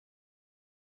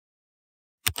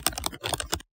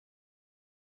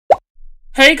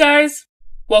Hey guys,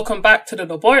 welcome back to the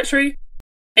laboratory.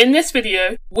 In this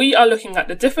video, we are looking at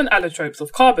the different allotropes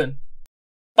of carbon.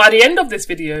 By the end of this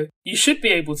video, you should be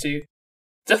able to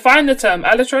define the term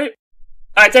allotrope,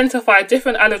 identify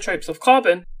different allotropes of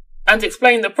carbon, and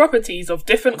explain the properties of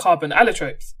different carbon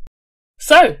allotropes.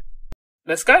 So,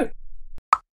 let's go.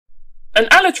 An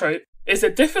allotrope is a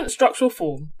different structural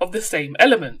form of the same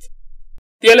element.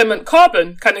 The element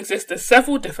carbon can exist as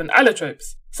several different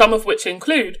allotropes, some of which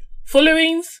include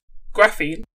fullerenes,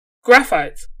 graphene,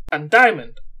 graphite, and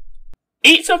diamond.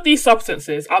 Each of these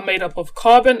substances are made up of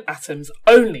carbon atoms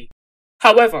only.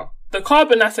 However, the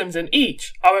carbon atoms in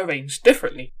each are arranged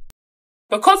differently.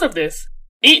 Because of this,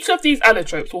 each of these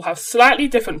allotropes will have slightly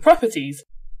different properties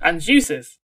and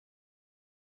uses.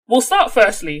 We'll start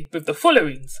firstly with the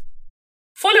fullerenes.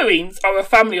 Fullerenes are a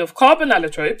family of carbon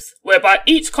allotropes whereby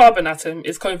each carbon atom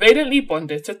is covalently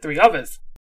bonded to three others.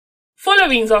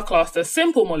 Fullerenes are classed as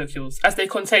simple molecules as they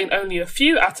contain only a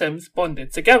few atoms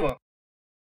bonded together.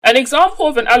 An example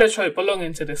of an allotrope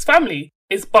belonging to this family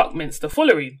is Buckminster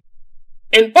fullerene.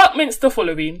 In Buckminster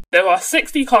fullerene, there are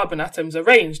 60 carbon atoms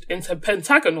arranged into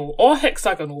pentagonal or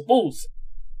hexagonal balls.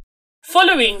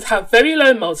 Fullerenes have very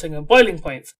low melting and boiling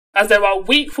points as there are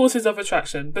weak forces of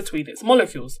attraction between its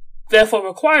molecules, therefore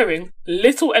requiring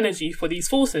little energy for these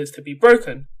forces to be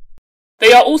broken.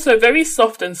 They are also very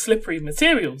soft and slippery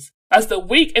materials, as the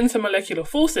weak intermolecular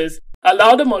forces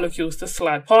allow the molecules to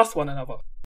slide past one another.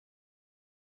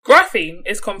 Graphene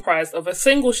is comprised of a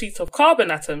single sheet of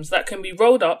carbon atoms that can be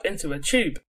rolled up into a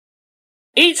tube.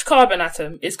 Each carbon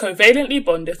atom is covalently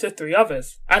bonded to three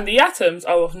others, and the atoms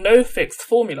are of no fixed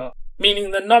formula,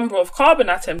 meaning the number of carbon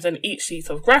atoms in each sheet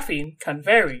of graphene can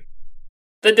vary.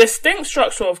 The distinct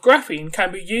structure of graphene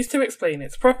can be used to explain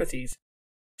its properties.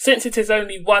 Since it is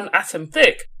only one atom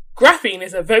thick, graphene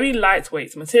is a very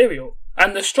lightweight material,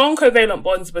 and the strong covalent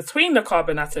bonds between the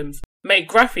carbon atoms make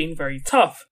graphene very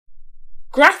tough.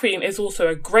 Graphene is also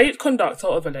a great conductor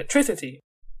of electricity.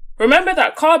 Remember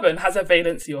that carbon has a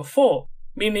valency of 4,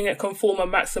 meaning it can form a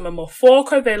maximum of 4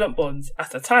 covalent bonds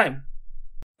at a time.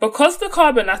 Because the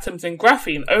carbon atoms in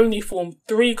graphene only form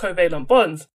 3 covalent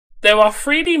bonds, there are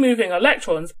freely moving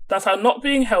electrons that are not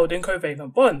being held in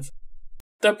covalent bonds.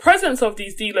 The presence of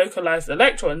these delocalized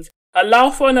electrons allow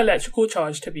for an electrical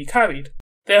charge to be carried,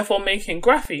 therefore making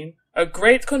graphene a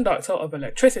great conductor of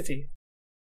electricity.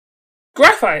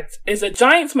 Graphite is a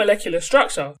giant molecular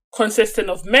structure consisting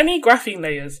of many graphene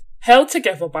layers held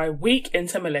together by weak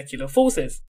intermolecular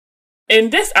forces. In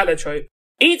this allotrope,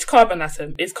 each carbon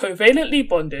atom is covalently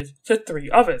bonded to three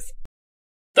others.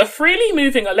 The freely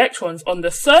moving electrons on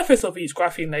the surface of each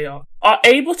graphene layer are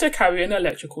able to carry an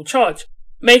electrical charge,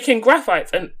 making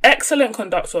graphite an excellent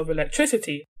conductor of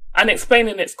electricity and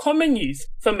explaining its common use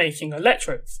for making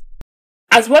electrodes.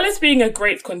 As well as being a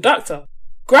great conductor,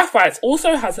 graphite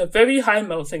also has a very high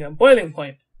melting and boiling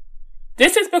point.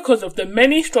 This is because of the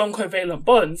many strong covalent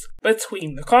bonds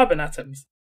between the carbon atoms.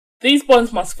 These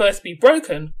bonds must first be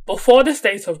broken before the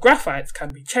state of graphite can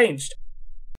be changed.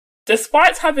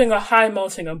 Despite having a high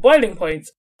melting and boiling point,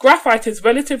 graphite is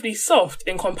relatively soft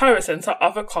in comparison to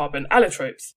other carbon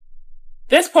allotropes.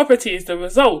 This property is the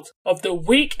result of the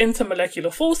weak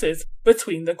intermolecular forces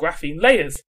between the graphene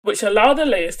layers, which allow the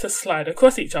layers to slide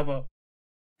across each other.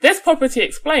 This property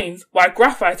explains why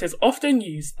graphite is often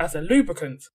used as a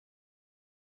lubricant.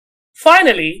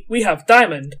 Finally, we have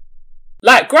diamond.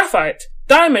 Like graphite,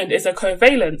 diamond is a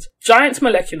covalent, giant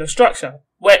molecular structure,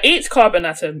 where each carbon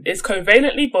atom is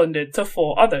covalently bonded to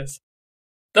 4 others.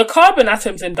 The carbon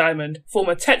atoms in diamond form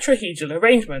a tetrahedral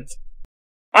arrangement.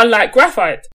 Unlike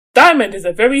graphite, diamond is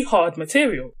a very hard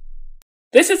material.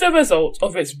 This is a result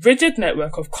of its rigid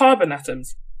network of carbon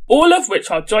atoms, all of which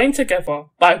are joined together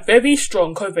by very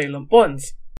strong covalent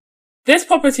bonds. This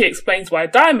property explains why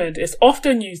diamond is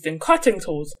often used in cutting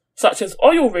tools such as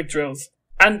oil rig drills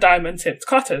and diamond-tipped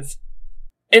cutters.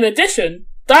 In addition,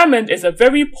 diamond is a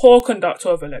very poor conductor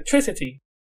of electricity.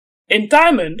 In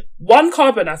diamond, one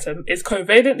carbon atom is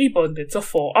covalently bonded to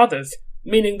 4 others,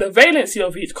 meaning the valency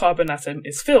of each carbon atom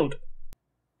is filled.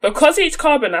 Because each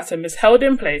carbon atom is held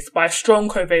in place by strong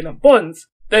covalent bonds,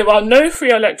 there are no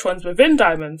free electrons within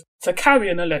diamond to carry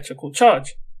an electrical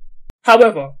charge.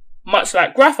 However, much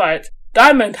like graphite,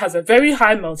 diamond has a very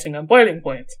high melting and boiling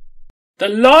point. The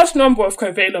large number of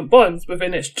covalent bonds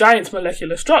within its giant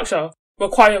molecular structure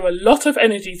require a lot of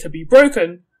energy to be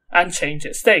broken and change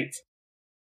its state.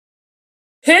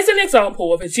 Here's an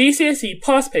example of a GCSE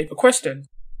past paper question.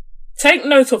 Take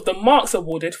note of the marks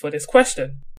awarded for this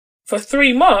question. For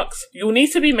 3 marks, you'll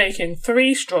need to be making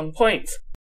 3 strong points.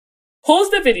 Pause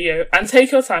the video and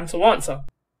take your time to answer.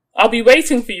 I'll be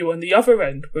waiting for you on the other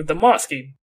end with the mark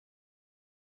scheme.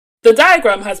 The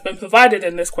diagram has been provided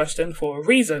in this question for a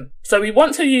reason, so we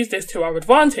want to use this to our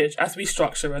advantage as we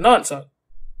structure an answer.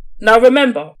 Now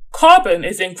remember, carbon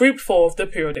is in group 4 of the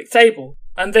periodic table,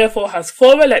 and therefore has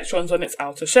 4 electrons on its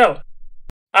outer shell.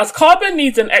 As carbon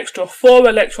needs an extra 4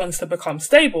 electrons to become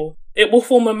stable, it will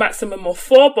form a maximum of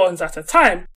 4 bonds at a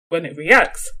time when it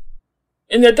reacts.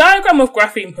 In the diagram of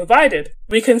graphene provided,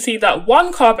 we can see that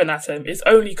one carbon atom is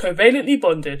only covalently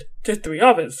bonded to 3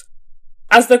 others.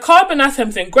 As the carbon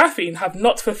atoms in graphene have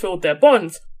not fulfilled their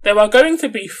bonds, there are going to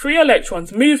be 3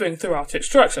 electrons moving throughout its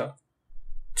structure.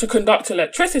 To conduct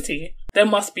electricity, there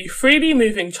must be freely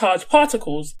moving charged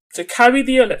particles to carry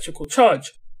the electrical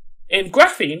charge. In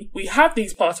graphene, we have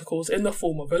these particles in the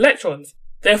form of electrons,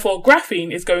 therefore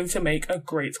graphene is going to make a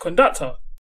great conductor.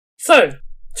 So,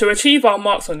 to achieve our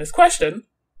marks on this question,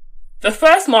 the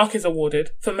first mark is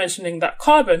awarded for mentioning that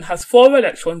carbon has 4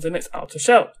 electrons in its outer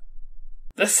shell.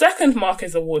 The second mark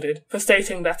is awarded for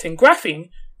stating that in graphene,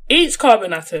 each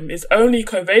carbon atom is only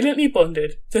covalently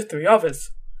bonded to 3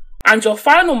 others. And your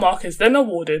final mark is then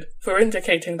awarded for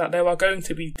indicating that there are going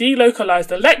to be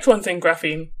delocalized electrons in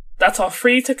graphene that are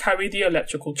free to carry the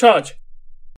electrical charge.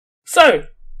 So,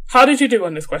 how did you do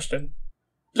on this question?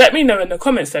 Let me know in the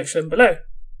comment section below.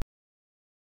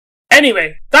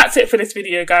 Anyway, that's it for this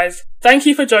video guys. Thank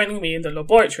you for joining me in the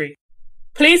laboratory.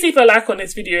 Please leave a like on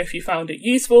this video if you found it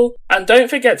useful, and don't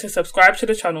forget to subscribe to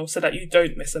the channel so that you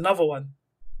don't miss another one.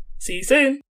 See you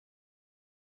soon!